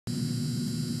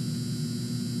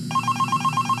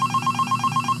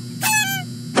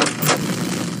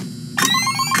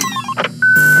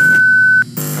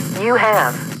You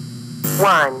have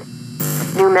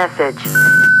 1 new message.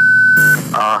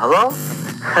 Hello?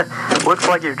 Looks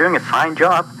like you're doing a fine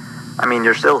job. I mean,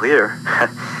 you're still here.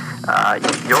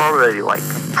 You're already, like,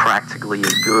 practically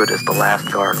as good as the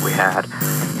last guard we had.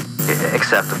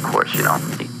 Except, of course, he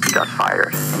got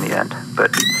fired in the end.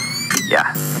 But,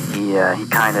 yeah, he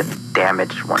kind of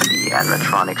damaged one of the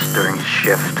animatronics during his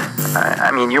shift.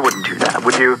 I mean, you wouldn't do that,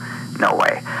 would you? No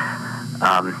way.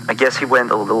 I guess he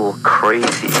went a little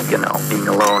crazy, being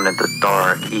alone in the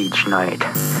dark each night.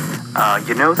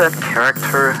 You know that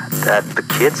character that the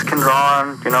kids can draw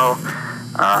on,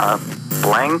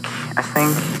 Blank, I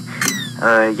think?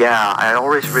 Yeah, I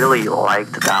always really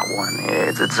liked that one.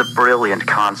 It's a brilliant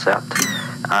concept.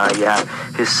 Yeah,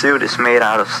 his suit is made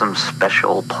out of some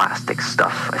special plastic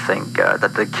stuff, I think,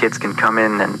 that the kids can come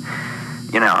in and,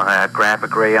 grab a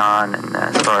crayon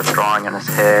and start drawing on his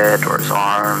head or his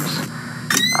arms.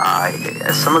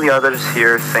 Some of the others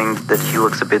here think that he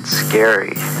looks a bit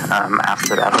scary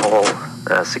after that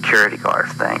whole security guard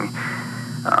thing.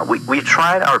 We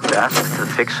tried our best to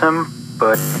fix him,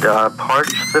 but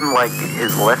parts of him, like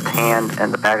his left hand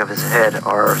and the back of his head,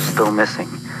 are still missing.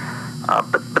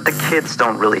 But the kids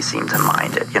don't really seem to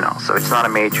mind it, so it's not a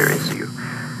major issue.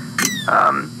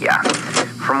 Yeah,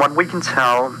 from what we can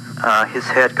tell, his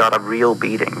head got a real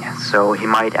beating, so he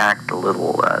might act a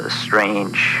little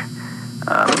strange.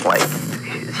 Like,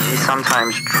 he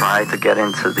sometimes tried to get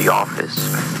into the office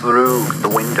through the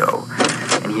window,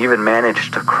 and he even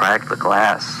managed to crack the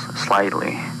glass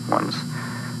slightly once.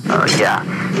 Yeah,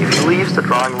 if he leaves the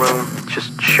drawing room,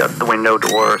 just shut the window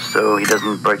door so he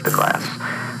doesn't break the glass.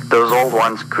 Those old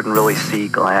ones couldn't really see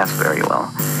glass very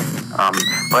well.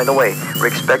 By the way, we're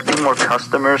expecting more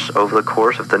customers over the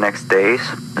course of the next days,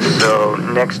 so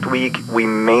next week we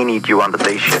may need you on the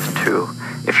day shift too,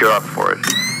 if you're up for it.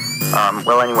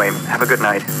 Well, anyway, have a good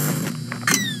night.